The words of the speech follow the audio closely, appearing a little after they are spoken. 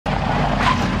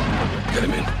Get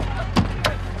him in.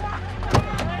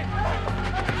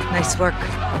 Nice work.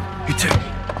 You too.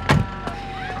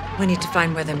 We need to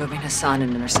find where they're moving Hassan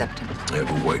and intercept him. Yeah,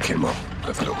 we'll wake him up.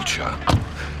 Have a little chat.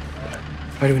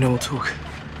 How do we know we'll talk?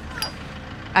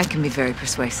 I can be very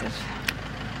persuasive.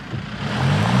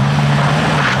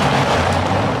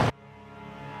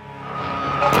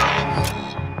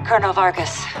 Colonel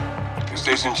Vargas.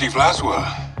 Station Chief Laswell.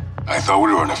 I thought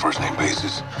we were on a first-name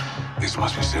basis. This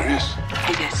must be serious.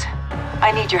 It is.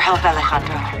 I need your help,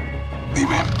 Alejandro.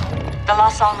 Dime. The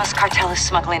Los Alamos cartel is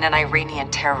smuggling an Iranian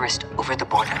terrorist over the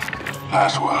border.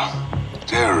 Laswell.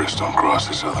 Terrorists don't cross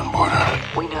the southern border.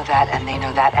 We know that, and they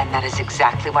know that, and that is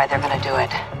exactly why they're gonna do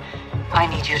it. I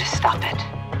need you to stop it.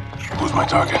 Who's my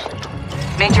target?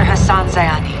 Major Hassan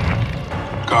Zayani.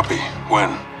 Copy. When?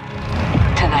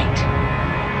 Tonight.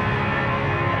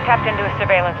 Tapped into a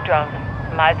surveillance drone.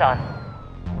 Eyes on.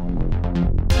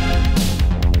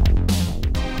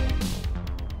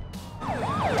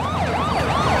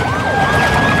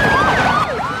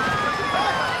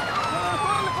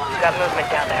 Got movement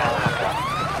down there, Alejandro.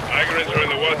 Migrants are in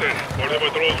the water. Border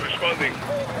patrol's responding.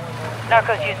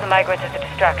 Narcos use the migrants as a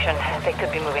distraction. They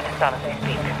could be moving Hassan as we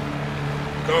speak.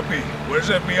 Copy. Where's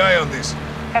FBI on this?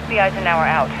 FBI's an hour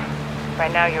out.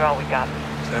 Right now, you're all we got.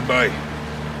 Stand by.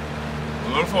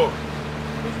 Rodolfo,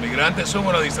 los migrantes son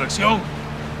una distracción.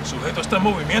 El sujeto está en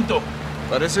movimiento.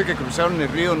 Parece que cruzaron el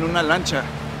río en una lancha.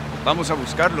 Vamos a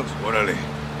buscarlos. Órale.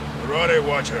 Rode,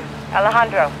 Watcher.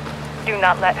 Alejandro, do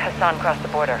not let Hassan cross the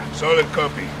border. Solid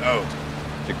copy. Out.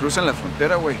 Si cruzan la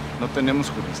frontera, güey, no tenemos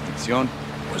jurisdicción.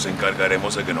 Pues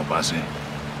encargaremos de que no pase.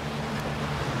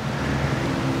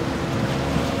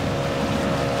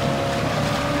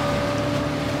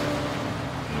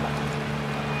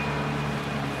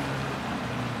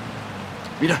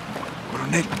 Mira,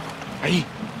 coronel. Ahí,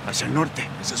 hacia el norte.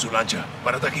 Esa es su lancha.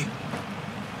 Párate aquí.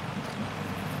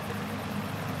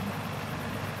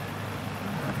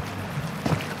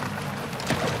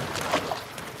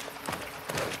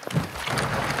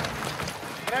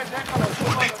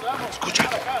 Escucha.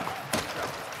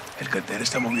 El cartel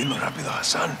está moviendo rápido a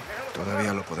Hassan.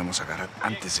 Todavía lo podemos agarrar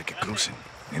antes de que crucen.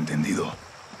 Entendido.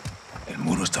 El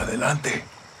muro está adelante.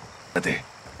 Espérate.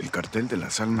 El cartel de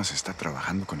las almas está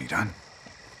trabajando con Irán.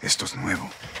 Esto es nuevo.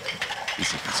 ¿Y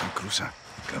si Hassan cruza?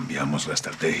 Cambiamos la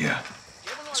estrategia.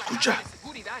 Escucha.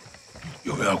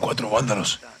 Yo veo a 4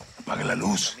 vándalos. Apaga la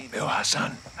luz. Veo a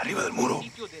Hassan arriba del muro.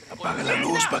 Apaga la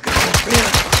luz para que no nos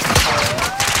vean.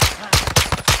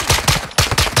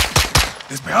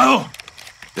 ¡Despejado!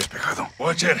 Despejado.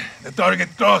 Watcher, the target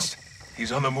crossed.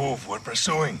 He's on the move. We're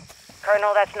pursuing.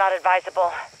 Colonel, that's not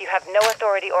advisable. You have no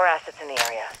authority or assets in the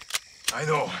area. I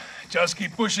know. Just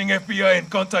keep pushing FBI and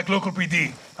contact local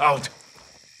PD. Out.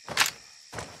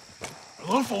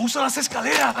 Rodolfo, usa las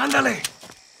escaleras. Ándale.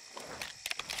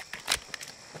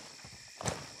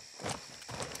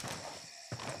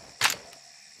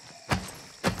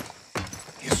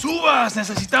 ¡Que subas!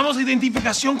 Necesitamos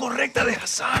identificación correcta de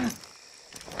Hassan.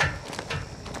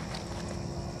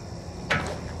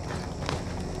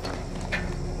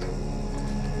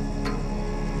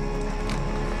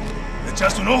 ¿Le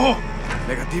echaste un ojo?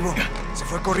 Negativo. Se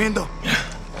fue corriendo.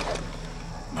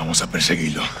 Vamos a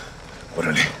perseguirlo.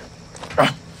 Órale.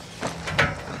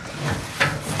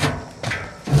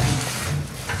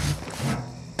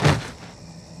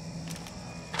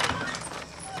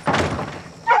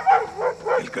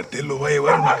 El cartel lo va a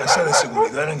llevar a una casa de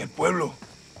seguridad en el pueblo.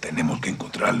 Tenemos que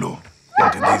encontrarlo.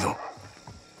 Entendido.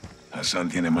 Hassan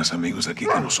tiene más amigos aquí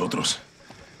que nosotros.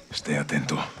 Esté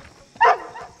atento.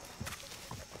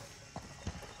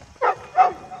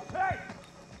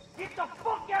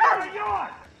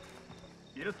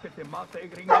 ¿Quieres que te mate,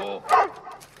 gringo?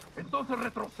 Entonces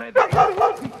retrocede. Por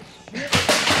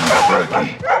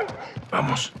aquí.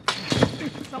 Vamos.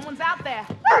 Someone's out there.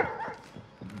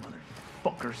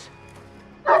 Fuckers.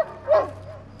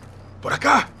 Por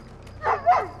acá.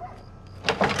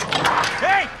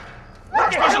 Hey!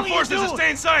 What the hell Special are you forces, doing? stay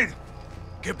inside.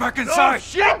 Get back Oh, inside.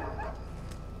 shit!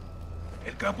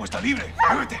 El campo está libre.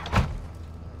 Muévete.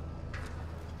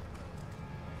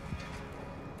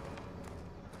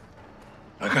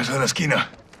 La casa de la esquina.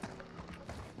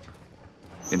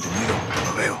 Entendido.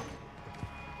 Lo veo.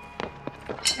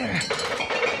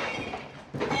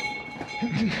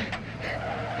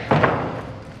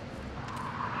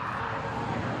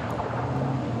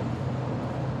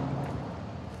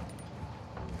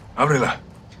 Ábrela.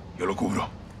 Yo lo cubro.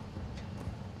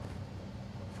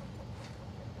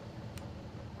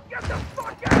 Get the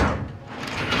fuck out!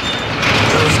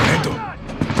 Cuidado, sargento.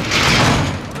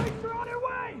 Police are on their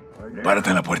way! Párate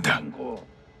en la puerta.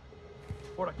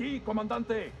 Por aquí,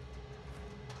 comandante.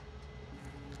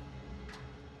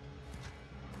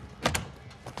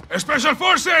 Special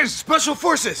Forces! Special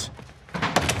Forces!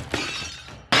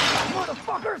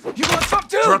 Motherfuckers! You want some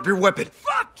too? Drop your weapon.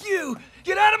 Fuck you!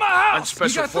 Get out of my house! I'm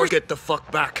Special Forces. Get the fuck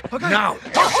back. Okay. Now!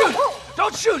 Don't shoot!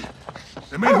 Don't shoot!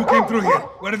 The men who came through here,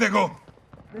 where did they go?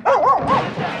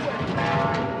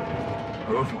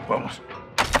 Rodolfo, vamos.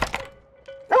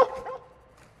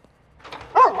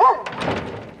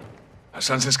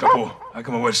 Hassan se escapó. Hay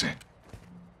que moverse.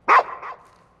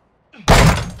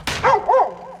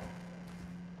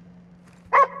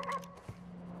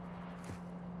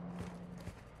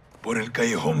 Por el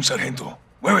callejón, sargento.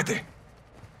 ¡Muévete!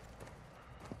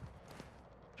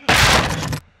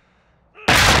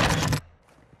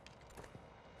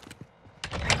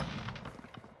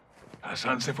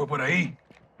 Hassan se fue por ahí.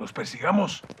 ¿Los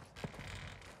persigamos?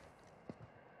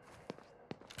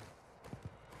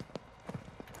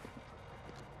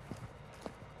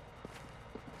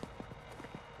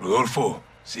 Rodolfo,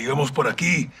 sigamos por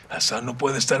aquí. Hassan no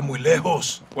puede estar muy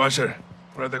lejos. Watcher,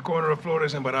 we're at the corner of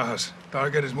Flores and Barajas.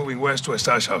 Target is moving west to a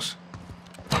stash house.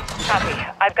 Copy.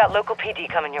 I've got local PD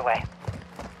coming your way.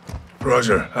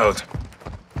 Roger, out.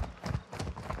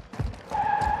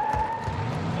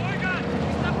 Oigan,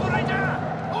 está por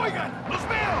allá. Oigan, los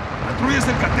veo. Patrullas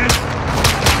del cartel.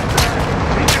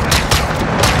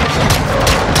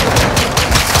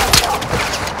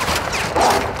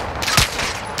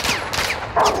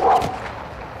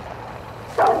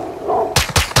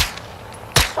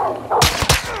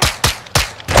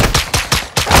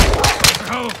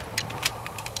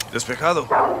 Despejado.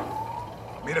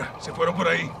 Mira, se fueron por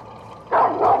ahí.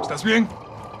 ¿Estás bien?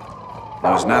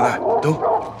 No es nada. ¿Tú?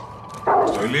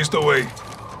 Estoy listo, güey.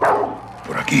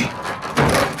 Por aquí.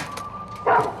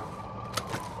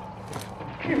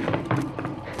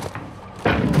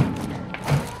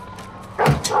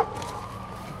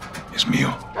 Es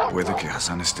mío, Puede que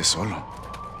Hassan esté solo.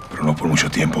 pero no por mucho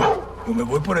tiempo. Yo me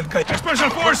voy por el calle. Special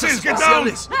Forces, get down!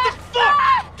 Especiales.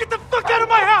 Get the fuck out of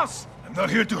my house! I'm not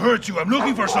here to hurt you. I'm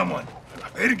looking for someone. A la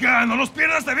verga, no los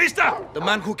pierdas de vista! The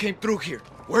man who came through here.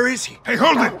 Where is he? Hey,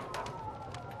 hold it!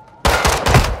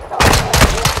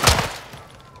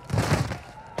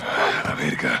 A la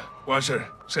verga. Washer,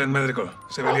 send medical.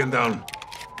 Civilian down.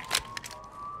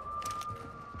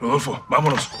 Rodolfo,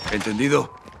 vámonos.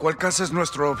 Entendido. ¿Cuál casa es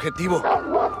nuestro objetivo?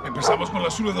 Empezamos con la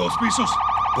azul de 2 pisos.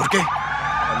 ¿Por qué?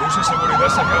 La luz de seguridad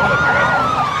se acabó de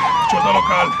apagar. Chota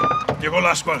local. Llegó el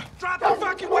asphalt. Drop the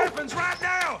fucking weapons right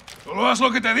now. Solo haz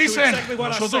lo que te dicen.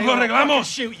 Nosotros lo arreglamos.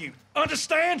 Shoot you.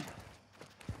 Understand?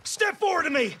 Step forward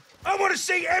to me. I want to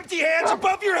see empty hands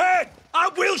above your head. I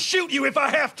will shoot you if I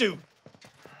have to.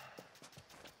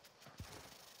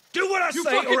 Do what I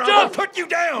say, or I will put you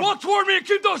down. Walk toward me and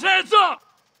keep those hands up!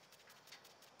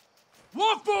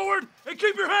 Walk forward and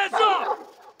keep your hands up!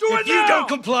 Do it If you now! don't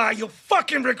comply, you'll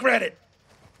fucking regret it.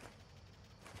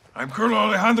 I'm Colonel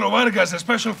Alejandro Vargas of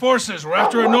Special Forces. We're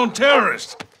after a known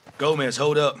terrorist. Gomez,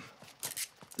 hold up.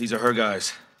 These are her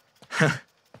guys.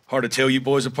 Hard to tell you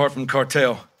boys apart from the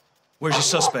cartel. Where's your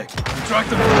suspect? We tracked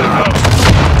them to the house.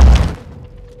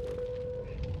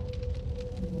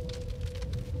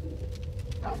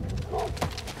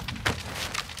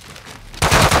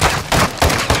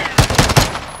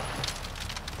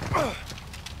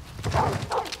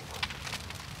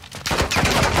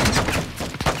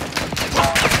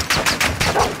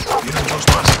 Vienen 2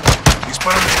 más.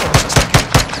 Dispárale cuando se acerquen.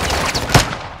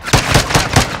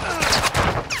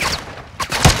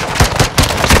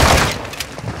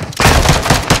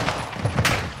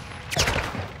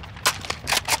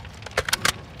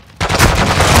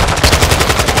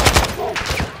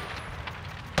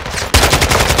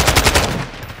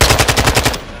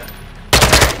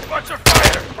 Watch your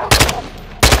fire.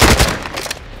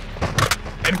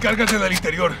 Encárgate del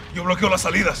interior. Yo bloqueo las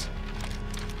salidas.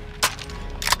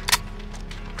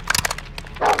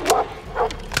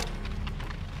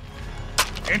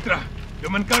 Entra. Yo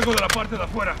me encargo de la parte de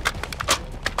afuera.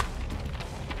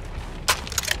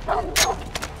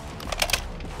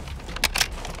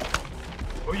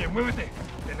 Oye, muévete.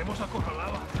 Tenemos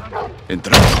acorralado a Hassan.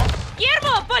 Entrando.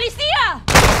 ¡Guillermo! ¡Policía!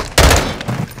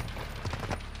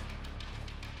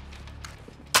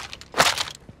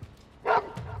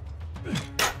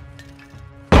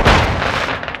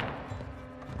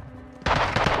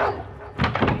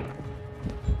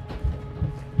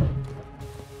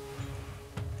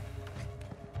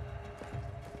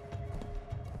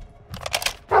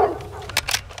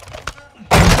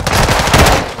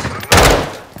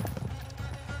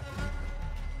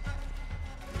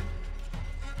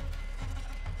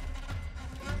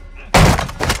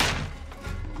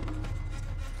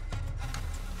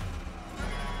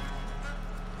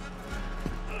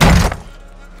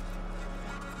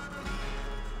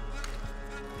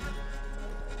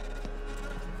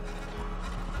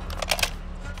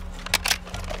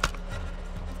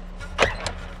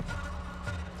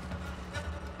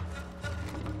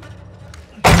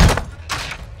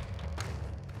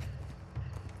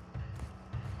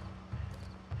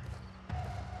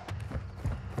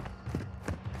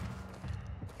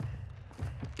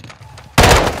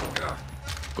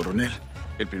 Coronel,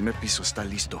 el primer piso está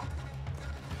listo.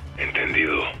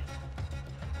 Entendido.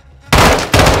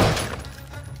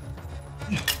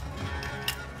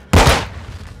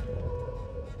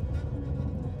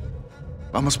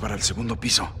 Vamos para el segundo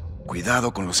piso.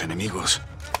 Cuidado con los enemigos.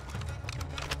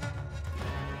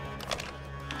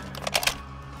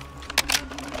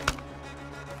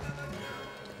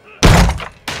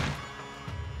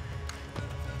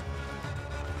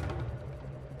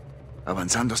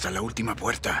 Avanzando hasta la última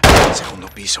puerta. El segundo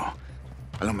piso.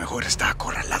 A lo mejor está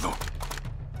acorralado.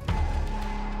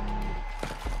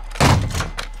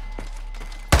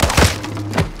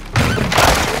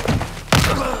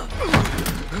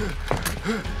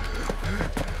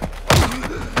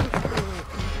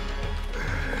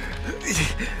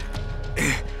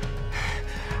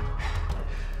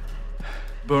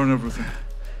 Burn everything.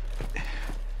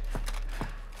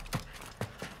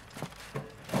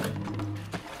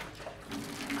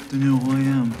 Do you know who I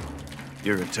am?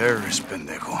 You're a terrorist,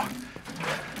 pendejo.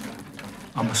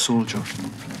 I'm a soldier.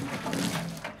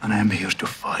 And I'm here to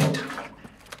fight.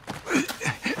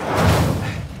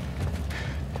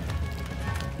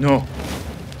 No.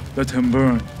 Let him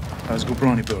burn, as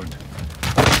Gobrani burned.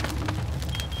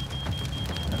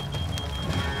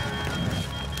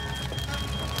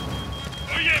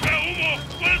 Oye, veo humo.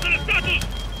 ¿Cuál es el estatus?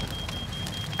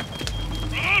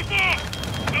 ¡Rodolfo!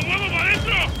 ¡Me muevo para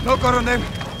adentro! No, coronel.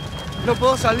 No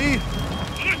puedo salir.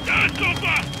 ¿Dónde estás,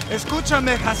 compa?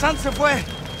 Escúchame, Hassan se fue.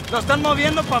 Lo están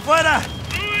moviendo para afuera.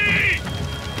 ¡Luis!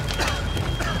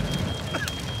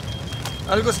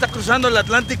 Algo está cruzando el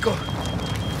Atlántico.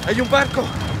 Hay un barco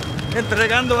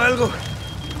entregando algo.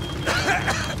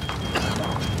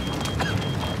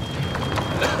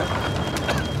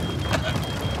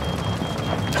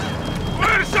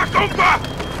 ¡Fuerza, compa!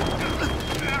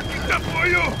 ¡Aquí te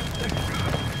apoyo!